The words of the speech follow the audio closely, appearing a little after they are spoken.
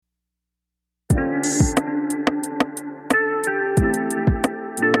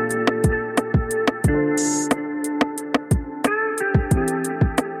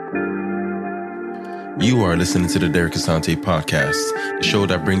are listening to the Derek Asante podcast, the show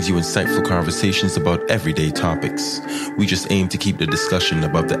that brings you insightful conversations about everyday topics. We just aim to keep the discussion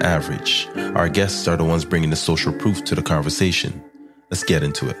above the average. Our guests are the ones bringing the social proof to the conversation. Let's get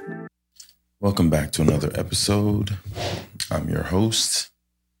into it. Welcome back to another episode. I'm your host,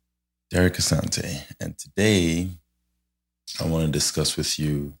 Derek Asante, and today I want to discuss with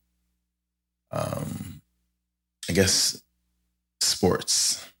you,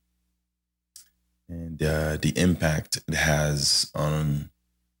 sports and the impact it has on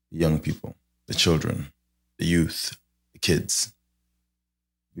young people, the children, the youth, the kids.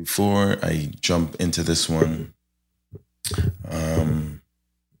 Before I jump into this one,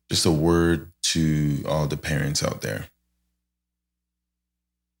 just a word to all the parents out there.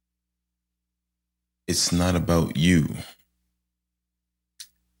 It's not about you.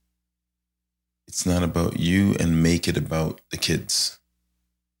 It's not about you, and make it about the kids,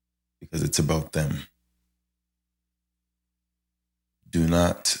 because it's about them. Do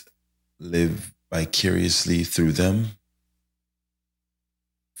not live vicariously through them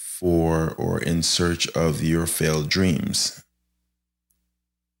for or in search of your failed dreams.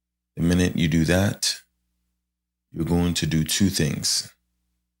 The minute you do that, you're going to do two things.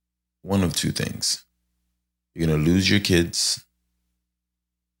 One of two things. You're going to lose your kids,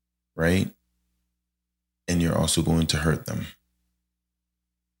 right? And you're also going to hurt them.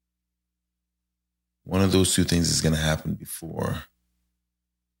 One of those two things is going to happen before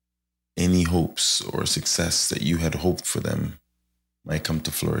any hopes or success that you had hoped for them might come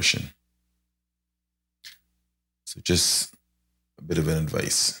to fruition. So just a bit of an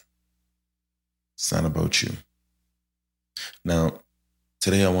advice. It's not about you. Now,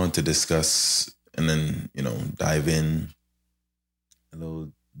 today I want to discuss and then, dive in a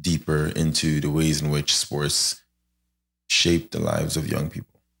little deeper into the ways in which sports shape the lives of young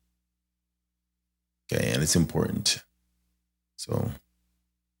people. Okay, and it's important. So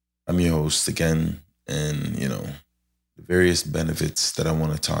I'm your host again, and the various benefits that I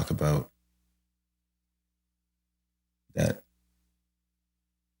want to talk about that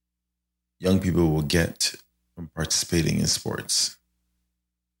young people will get from participating in sports.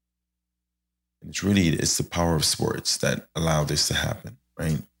 And it's the power of sports that allow this to happen,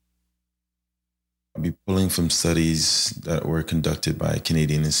 right? I'll be pulling from studies that were conducted by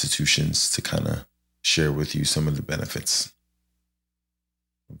Canadian institutions to kind of share with you some of the benefits.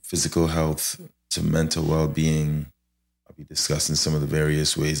 From physical health to mental well-being, I'll be discussing some of the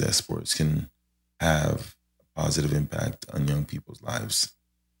various ways that sports can have a positive impact on young people's lives.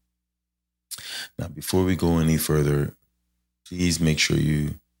 Now, before we go any further, please make sure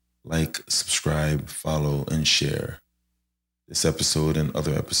you like, subscribe, follow, and share this episode and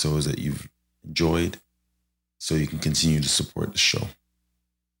other episodes that you've enjoyed so you can continue to support the show.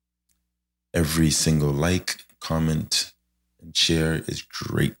 Every single like, comment, and share is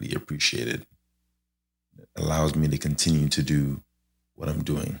greatly appreciated. It allows me to continue to do what I'm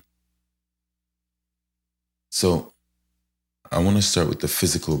doing. So I want to start with the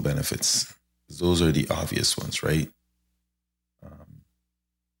physical benefits. Those are the obvious ones, right?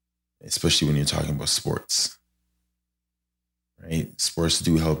 Especially when you're talking about sports, right? Sports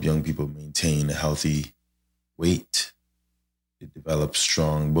do help young people maintain a healthy weight. It develops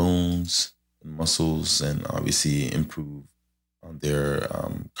strong bones and muscles, and obviously improve on their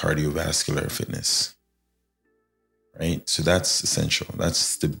cardiovascular fitness, right? So that's essential.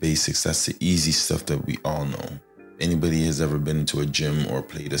 That's the basics. That's the easy stuff that we all know. Anybody has ever been to a gym or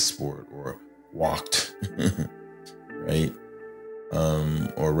played a sport or walked, right?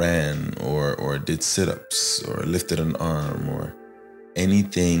 Or ran or did sit-ups or lifted an arm or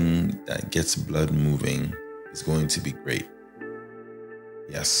anything that gets blood moving is going to be great.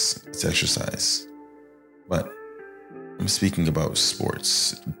 Yes, it's exercise. But I'm speaking about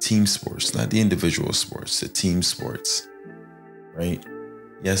sports, team sports, not the individual sports, the team sports, right?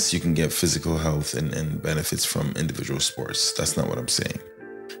 Yes, you can get physical health and benefits from individual sports. That's not what I'm saying.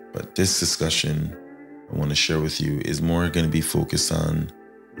 But this discussion I want to share with you is more going to be focused on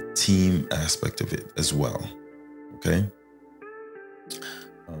the team aspect of it as well. Okay?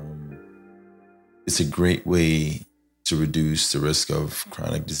 It's a great way to reduce the risk of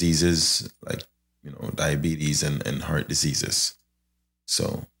chronic diseases like, diabetes and heart diseases.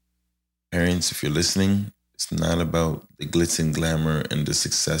 So, parents, if you're listening, it's not about the glitz and glamour and the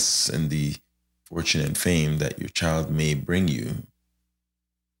success and the fortune and fame that your child may bring you.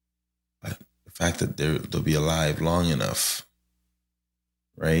 The fact that they'll be alive long enough,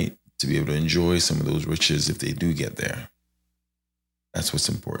 right, to be able to enjoy some of those riches if they do get there. That's what's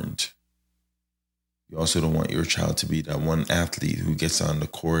important. You also don't want your child to be that one athlete who gets on the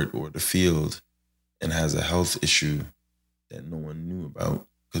court or the field and has a health issue that no one knew about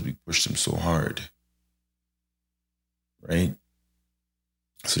because we pushed them so hard, right?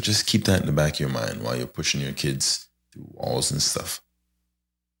 So just keep that in the back of your mind while you're pushing your kids through walls and stuff.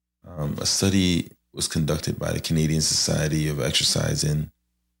 A study was conducted by the Canadian Society of Exercise and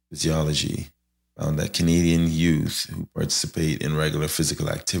Physiology found that Canadian youth who participate in regular physical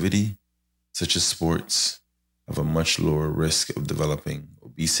activity, such as sports, have a much lower risk of developing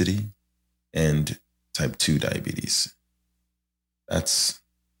obesity and type 2 diabetes. That's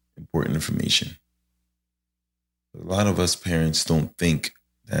important information. A lot of us parents don't think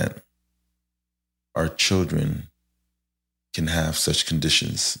that our children can have such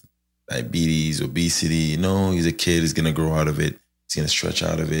conditions, diabetes, obesity. No, he's a kid, he's going to grow out of it. He's going to stretch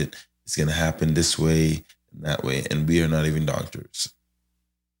out of it. It's going to happen this way and that way. And we are not even doctors.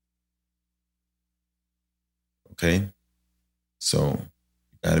 Okay? So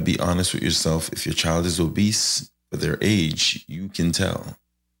you got to be honest with yourself. If your child is obese for their age, you can tell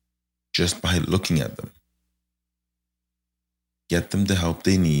just by looking at them. Get them the help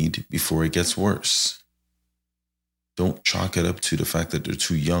they need before it gets worse. Don't chalk it up to the fact that they're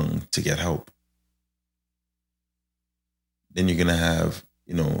too young to get help. Then you're going to have,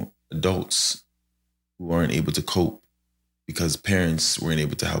 adults who aren't able to cope because parents weren't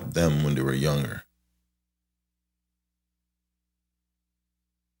able to help them when they were younger.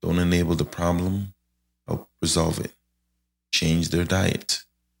 Don't enable the problem, help resolve it. Change their diet.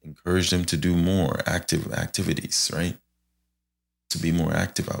 Encourage them to do more active activities, right? To be more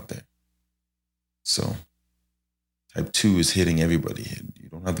active out there. So type 2 is hitting everybody. You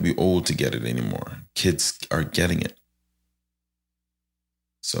don't have to be old to get it anymore. Kids are getting it.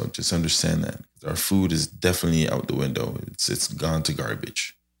 So just understand that. Our food is definitely out the window. It's gone to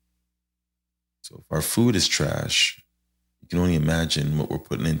garbage. So if our food is trash, you can only imagine what we're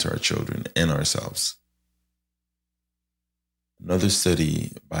putting into our children and ourselves. Another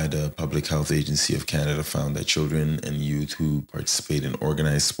study by the Public Health Agency of Canada found that children and youth who participate in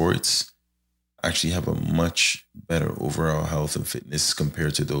organized sports actually have a much better overall health and fitness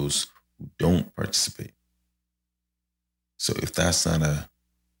compared to those who don't participate. So if that's not a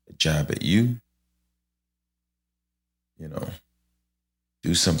jab at you,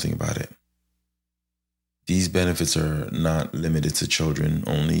 do something about it. These benefits are not limited to children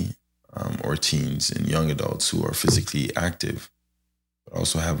only, or teens and young adults who are physically active, but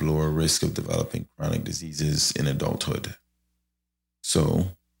also have lower risk of developing chronic diseases in adulthood.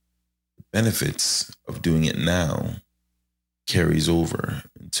 So the benefits of doing it now carries over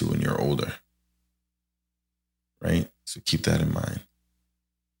into when you're older, right? So keep that in mind.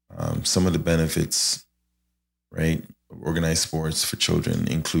 Some of the benefits, right, of organized sports for children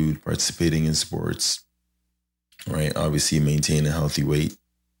include participating in sports, right? Obviously, maintain a healthy weight.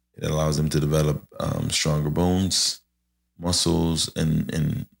 It allows them to develop stronger bones, muscles,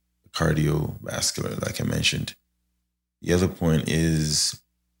 and cardiovascular, like I mentioned. The other point is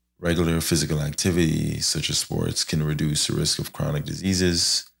regular physical activity, such as sports, can reduce the risk of chronic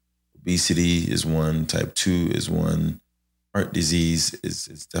diseases. Obesity is one. Type 2 is one. Heart disease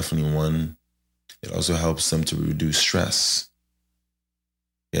is definitely one. It also helps them to reduce stress.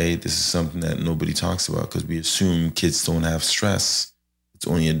 Okay, this is something that nobody talks about because we assume kids don't have stress. It's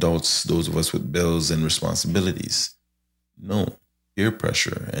only adults, those of us with bills and responsibilities. No, peer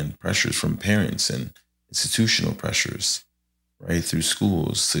pressure and pressures from parents and institutional pressures, right, through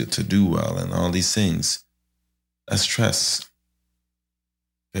schools to do well and all these things. That's stress.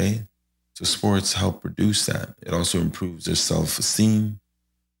 Okay, so sports help reduce that. It also improves their self-esteem,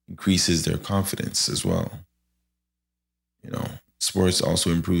 increases their confidence as well. Sports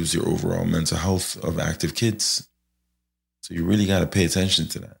also improves your overall mental health of active kids. So you really got to pay attention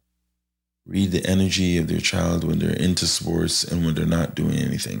to that. Read the energy of their child when they're into sports and when they're not doing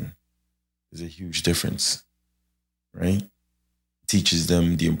anything. There's a huge difference, right? It teaches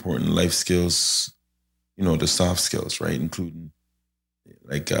them the important life skills, the soft skills, right? Including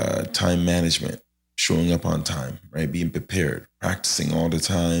like time management, showing up on time, right? Being prepared, practicing all the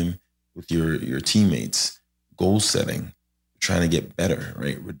time with your teammates, goal setting, trying to get better,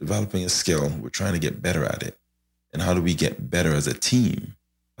 right? We're developing a skill. We're trying to get better at it. And how do we get better as a team?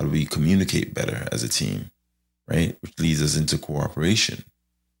 How do we communicate better as a team, right? Which leads us into cooperation,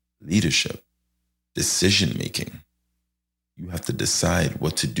 leadership, decision making. You have to decide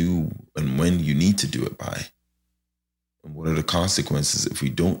what to do and when you need to do it by. And what are the consequences if we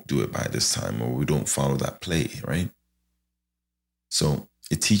don't do it by this time or we don't follow that play, right? So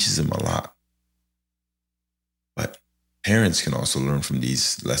it teaches them a lot. But parents can also learn from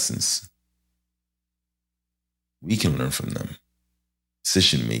these lessons. We can learn from them.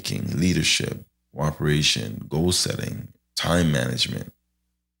 Decision making, leadership, cooperation, goal setting, time management.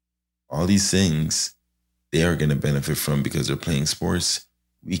 All these things they are going to benefit from because they're playing sports.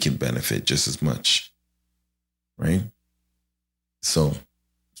 We can benefit just as much, right? So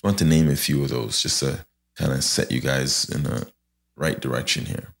just want to name a few of those just to kind of set you guys in the right direction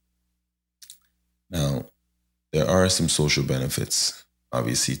here. Now, there are some social benefits,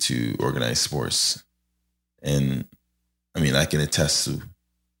 obviously, to organized sports. And I mean, I can attest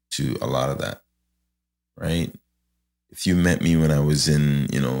to a lot of that, right? If you met me when I was in,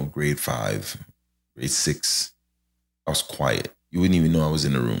 grade 5, grade 6, I was quiet. You wouldn't even know I was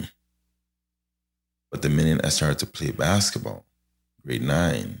in the room. But the minute I started to play basketball, grade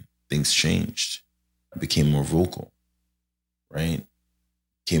 9, things changed. I became more vocal, right?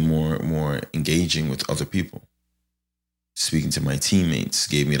 Became more engaging with other people. Speaking to my teammates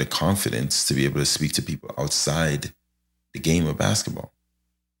gave me the confidence to be able to speak to people outside the game of basketball.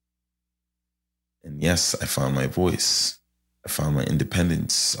 And yes, I found my voice. I found my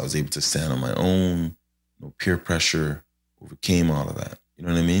independence. I was able to stand on my own, no peer pressure, overcame all of that. You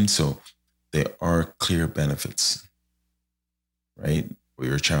know what I mean? So there are clear benefits, right, for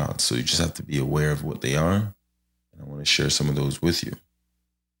your child. So you just have to be aware of what they are. And I want to share some of those with you.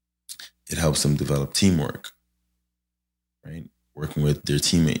 It helps them develop teamwork, right? Working with their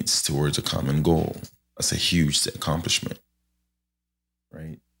teammates towards a common goal. That's a huge accomplishment,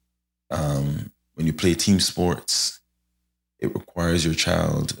 right? When you play team sports, it requires your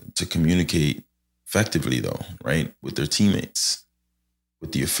child to communicate effectively, though, right? With their teammates,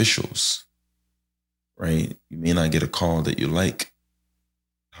 with the officials, right? You may not get a call that you like.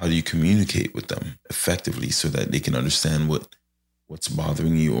 How do you communicate with them effectively so that they can understand what's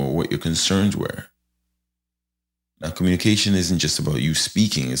bothering you or what your concerns were? Now, communication isn't just about you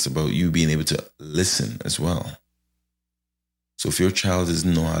speaking, it's about you being able to listen as well. So if your child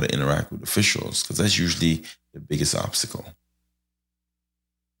doesn't know how to interact with officials, because that's usually the biggest obstacle,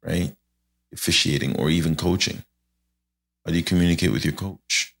 right? Officiating or even coaching. How do you communicate with your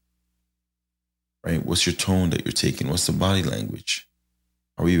coach? Right? What's your tone that you're taking? What's the body language?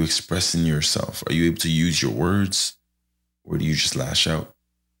 How are you expressing yourself? Are you able to use your words or do you just lash out?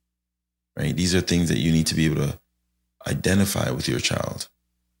 Right? These are things that you need to be able to identify with your child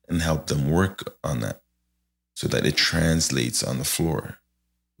and help them work on that so that it translates on the floor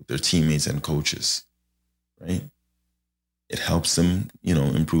with their teammates and coaches, right? It helps them,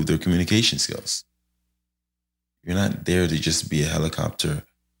 improve their communication skills. You're not there to just be a helicopter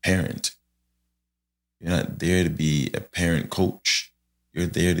parent. You're not there to be a parent coach. You're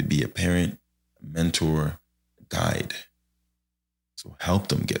there to be a parent, a mentor, a guide. So help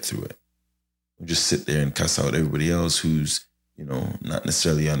them get through it. Don't just sit there and cuss out everybody else who's, not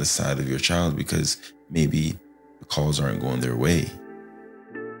necessarily on the side of your child because maybe the calls aren't going their way.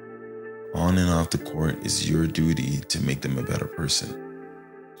 On and off the court is your duty to make them a better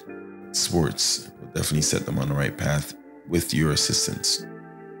person. Sports will definitely set them on the right path with your assistance.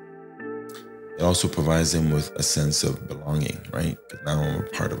 It also provides them with a sense of belonging, right? Because now I'm a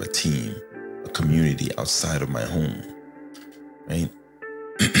part of a team, a community outside of my home, right?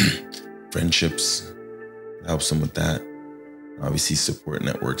 Friendships, it helps them with that. Obviously, support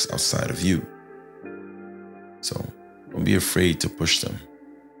networks outside of you. So don't be afraid to push them,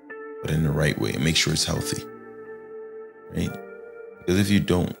 but in the right way. Make sure it's healthy, right? Because if you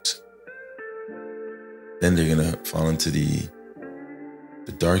don't, then they're going to fall into the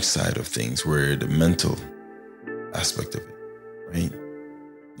dark side of things, where the mental aspect of it, right?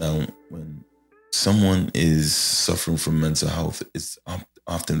 Now, when someone is suffering from mental health, it's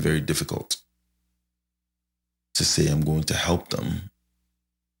often very difficult to say, I'm going to help them,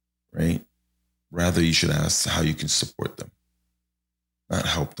 right? Rather, you should ask how you can support them. Not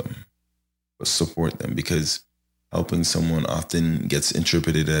help them, but support them, because helping someone often gets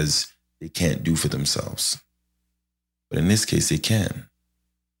interpreted as they can't do for themselves. But in this case, they can.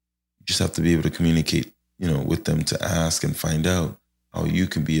 You just have to be able to communicate, with them to ask and find out how you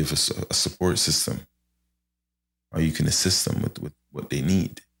can be a support system, how you can assist them with what they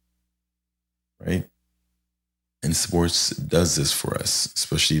need, right? And sports does this for us,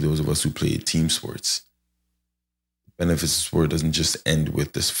 especially those of us who play team sports. The benefits of sport doesn't just end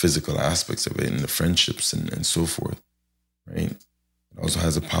with the physical aspects of it and the friendships and so forth, right? It also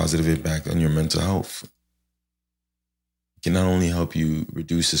has a positive impact on your mental health. It can not only help you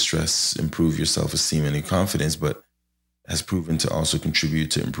reduce the stress, improve your self-esteem and your confidence, but has proven to also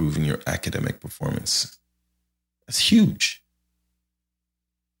contribute to improving your academic performance. That's huge.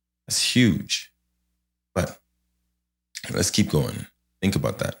 That's huge. But let's keep going. Think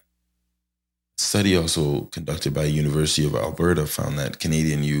about that. A study also conducted by University of Alberta found that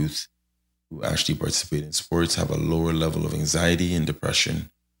Canadian youth who actually participate in sports have a lower level of anxiety and depression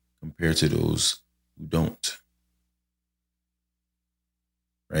compared to those who don't,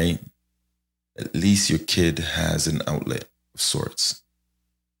 right? At least your kid has an outlet of sorts.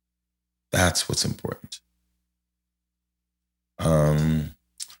 That's what's important. I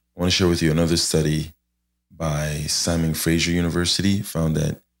want to share with you another study by Simon Fraser University found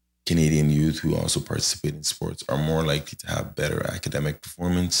that Canadian youth who also participate in sports are more likely to have better academic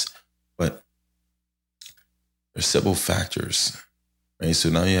performance. But there's several factors, right? So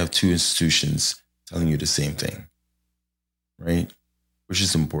now you have two institutions telling you the same thing, right? Which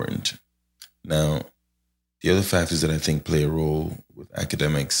is important. Now, the other factors that I think play a role with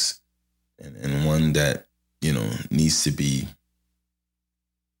academics and one that, needs to be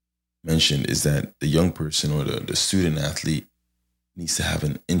mentioned is that the young person or the student athlete needs to have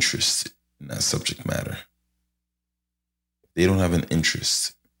an interest in that subject matter. If they don't have an interest,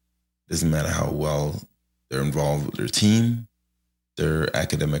 it doesn't matter how well they're involved with their team, their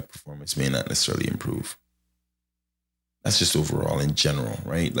academic performance may not necessarily improve. That's just overall in general,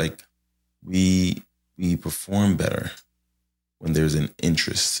 right? Like we perform better when there's an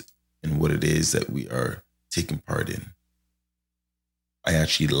interest in what it is that we are taking part in. I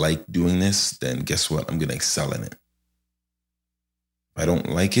actually like doing this, then guess what? I'm going to excel in it. If I don't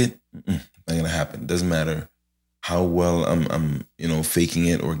like it, not going to happen. It doesn't matter how well I'm faking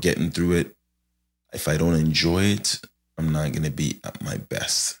it or getting through it. If I don't enjoy it, I'm not going to be at my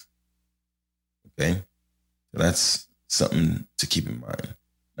best. Okay? So that's something to keep in mind.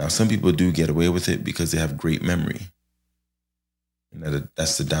 Now, some people do get away with it because they have great memory. And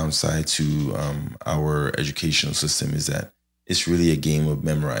that's the downside to our educational system is that it's really a game of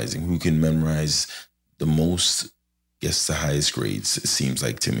memorizing. Who can memorize the most gets the highest grades, it seems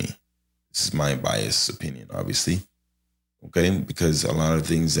like to me. This is my biased opinion, obviously. Okay? Because a lot of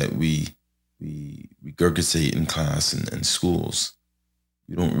things that we regurgitate in class and schools,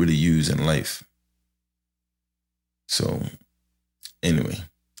 we don't really use in life. So anyway,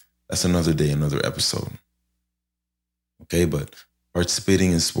 that's another day, another episode. Okay, but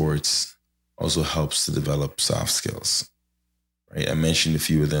participating in sports also helps to develop soft skills, right? I mentioned a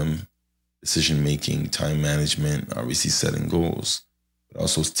few of them: decision making, time management, obviously setting goals. It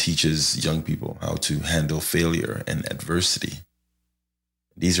also teaches young people how to handle failure and adversity.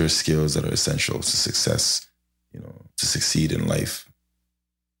 These are skills that are essential to success, to succeed in life,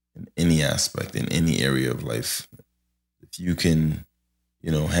 in any aspect, in any area of life. If you can,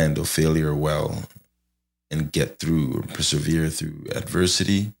 handle failure well and get through or persevere through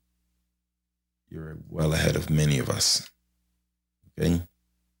adversity, you're well ahead of many of us. Okay?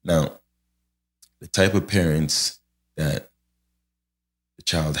 Now, the type of parents that the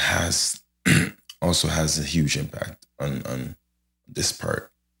child has also has a huge impact on this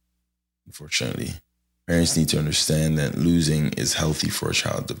part, unfortunately. Parents need to understand that losing is healthy for a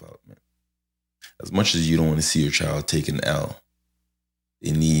child's development. As much as you don't want to see your child take an L,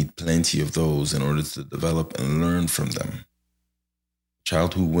 they need plenty of those in order to develop and learn from them. A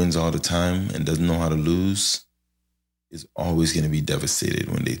child who wins all the time and doesn't know how to lose is always going to be devastated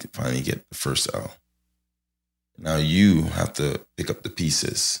when they finally get the first L. Now you have to pick up the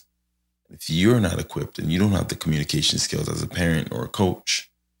pieces. If you're not equipped and you don't have the communication skills as a parent or a coach,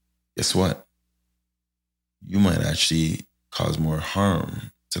 guess what? You might actually cause more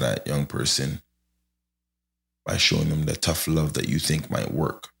harm to that young person by showing them the tough love that you think might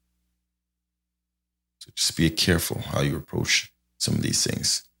work. So just be careful how you approach some of these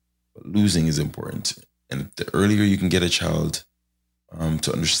things. But losing is important. And the earlier you can get a child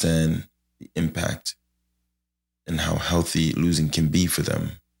to understand the impact and how healthy losing can be for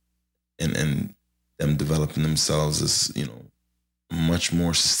them and them developing themselves as, a much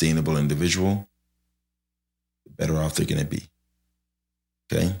more sustainable individual, the better off they're going to be.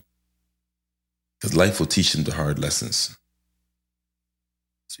 Okay? Because life will teach them the hard lessons.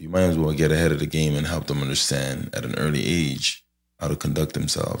 So you might as well get ahead of the game and help them understand at an early age how to conduct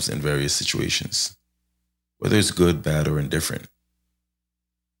themselves in various situations. Whether it's good, bad, or indifferent,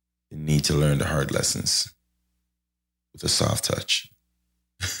 they need to learn the hard lessons with a soft touch.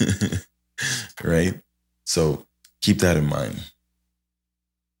 Right? So keep that in mind.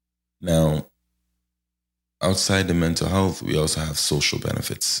 Now, outside the mental health, we also have social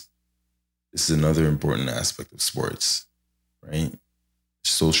benefits. This is another important aspect of sports, right?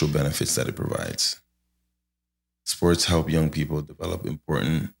 Social benefits that it provides. Sports help young people develop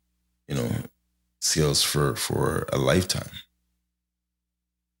important, skills for a lifetime.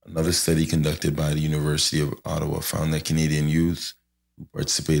 Another study conducted by the University of Ottawa found that Canadian youth who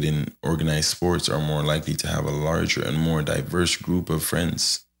participate in organized sports are more likely to have a larger and more diverse group of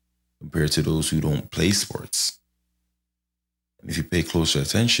friends. compared to those who don't play sports. And if you pay closer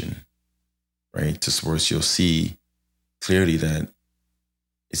attention, right, to sports, you'll see clearly that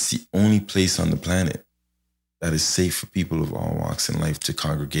it's the only place on the planet that is safe for people of all walks in life to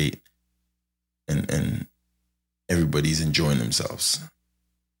congregate, and everybody's enjoying themselves.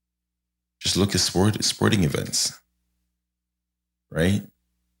 Just look at sporting events, right?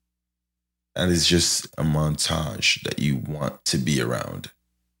 That is just a montage that you want to be around.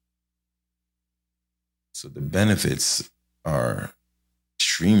 So the benefits are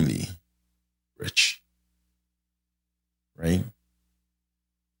extremely rich, right?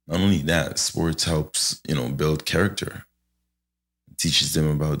 Not only that, sports helps, build character. It teaches them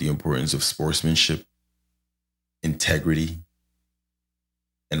about the importance of sportsmanship, integrity,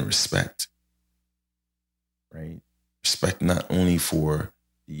 and respect, right? Respect not only for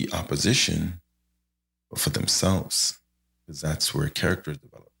the opposition, but for themselves, because that's where character is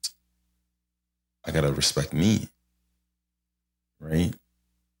developed. I gotta respect me, right?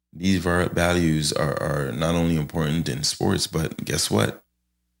 These values are not only important in sports, but guess what?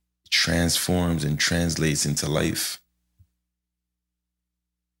 It transforms and translates into life.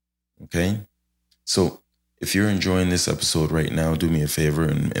 Okay? So if you're enjoying this episode right now, do me a favor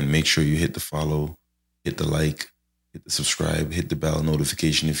and make sure you hit the follow, hit the like, hit the subscribe, hit the bell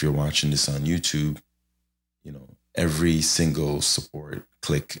notification if you're watching this on YouTube. Every single support,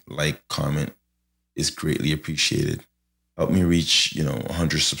 click, like, comment is greatly appreciated. Help me reach,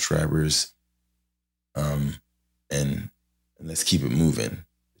 100 subscribers. And let's keep it moving.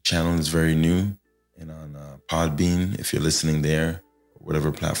 The channel is very new, and on Podbean, if you're listening there, or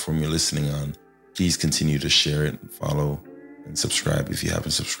whatever platform you're listening on, please continue to share it, follow, and subscribe if you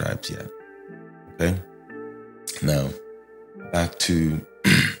haven't subscribed yet. Okay? Now, back to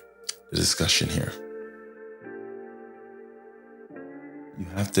the discussion here. You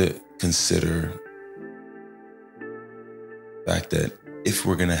have to consider the fact that if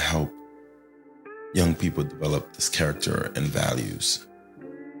we're going to help young people develop this character and values,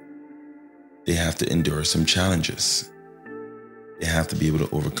 they have to endure some challenges. They have to be able to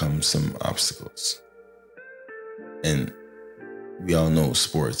overcome some obstacles. And we all know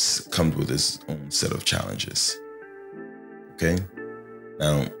sports comes with its own set of challenges. Okay?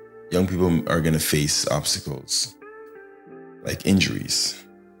 Now, young people are going to face obstacles like injuries,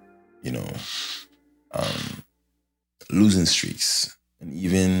 losing streaks, and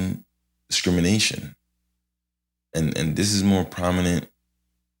even discrimination. And this is more prominent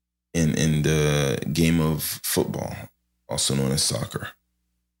in the game of football, also known as soccer,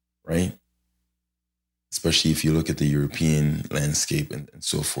 right? Especially if you look at the European landscape and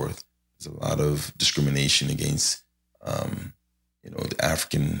so forth, there's a lot of discrimination against, the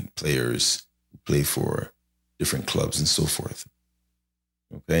African players who play for different clubs and so forth.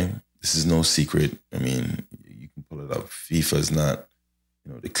 Okay? This is no secret. I mean, you can pull it up. FIFA is not,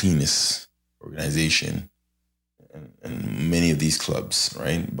 the cleanest organization and many of these clubs,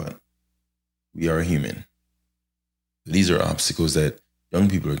 right? But we are human. These are obstacles that young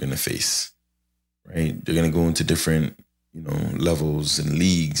people are going to face, right? They're going to go into different, levels and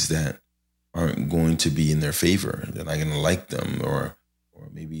leagues that aren't going to be in their favor. They're not going to like them, or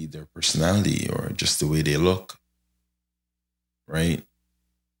maybe their personality, or just the way they look, right?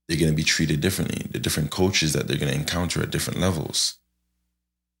 They're going to be treated differently. The different coaches that they're going to encounter at different levels.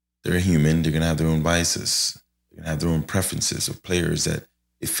 They're human. They're going to have their own biases. They're going to have their own preferences of players that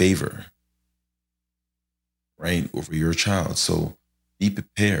they favor, right, over your child. So be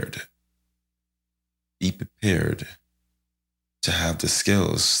prepared. Be prepared to have the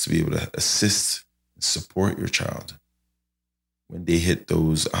skills to be able to assist and support your child when they hit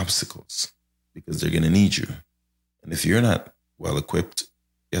those obstacles, because they're going to need you. And if you're not well equipped,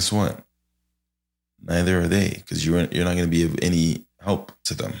 guess what? Neither are they, because you're not going to be of any help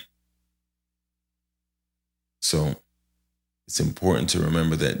to them. So it's important to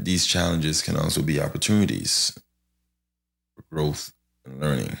remember that these challenges can also be opportunities for growth and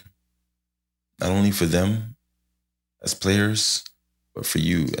learning, not only for them as players, but for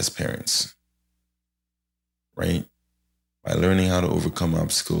you as parents, right? By learning how to overcome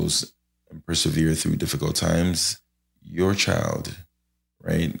obstacles and persevere through difficult times, your child,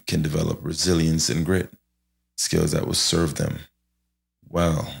 right, can develop resilience and grit, skills that will serve them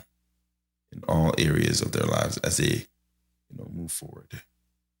well in all areas of their lives as they, move forward.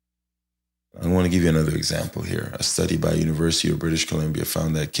 I want to give you another example here. A study by University of British Columbia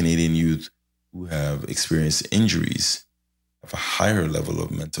found that Canadian youth who have experienced injuries have a higher level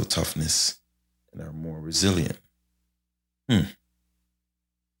of mental toughness and are more resilient. I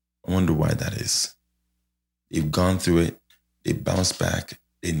wonder why that is. They've gone through it, they bounced back,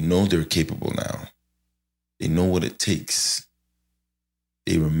 They know they're capable now. They know what it takes.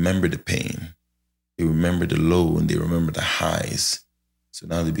 They remember the pain. They remember the low and they remember the highs. So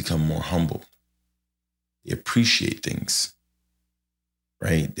now they become more humble. They appreciate things,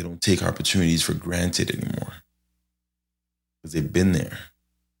 right? They don't take opportunities for granted anymore because they've been there.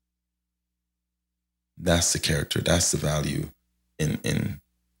 That's the character. That's the value in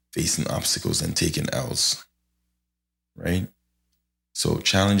facing obstacles and taking L's, right? So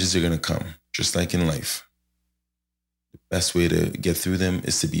challenges are going to come, just like in life. The best way to get through them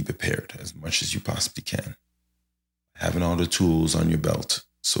is to be prepared as much as you possibly can. Having all the tools on your belt,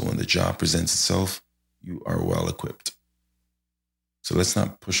 so when the job presents itself, you are well equipped. So let's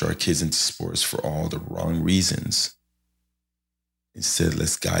not push our kids into sports for all the wrong reasons. Instead,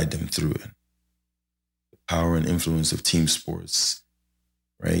 let's guide them through it. The power and influence of team sports,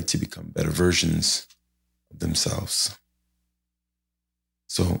 right? To become better versions of themselves.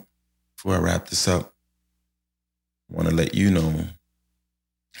 So before I wrap this up, I want to let you know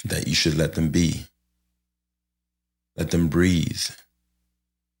that you should let them be. Let them breathe.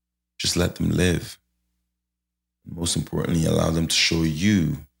 Just let them live. And most importantly, allow them to show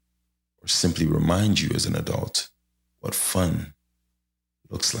you or simply remind you as an adult what fun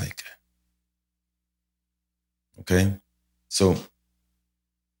looks like. Okay? So,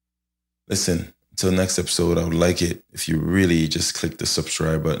 listen, until next episode, I would like it if you really just click the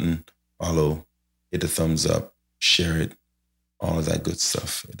subscribe button, follow, hit a thumbs up, share it, all of that good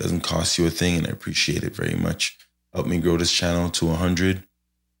stuff. It doesn't cost you a thing, and I appreciate it very much. Help me grow this channel to 100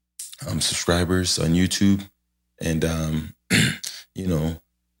 subscribers on YouTube, and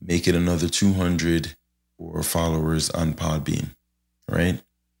make it another 200 for followers on Podbean. All right?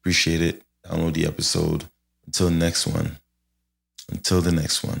 Appreciate it. Download the episode. Until the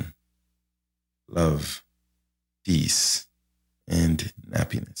next one, love, peace, and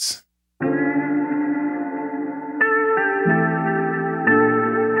happiness.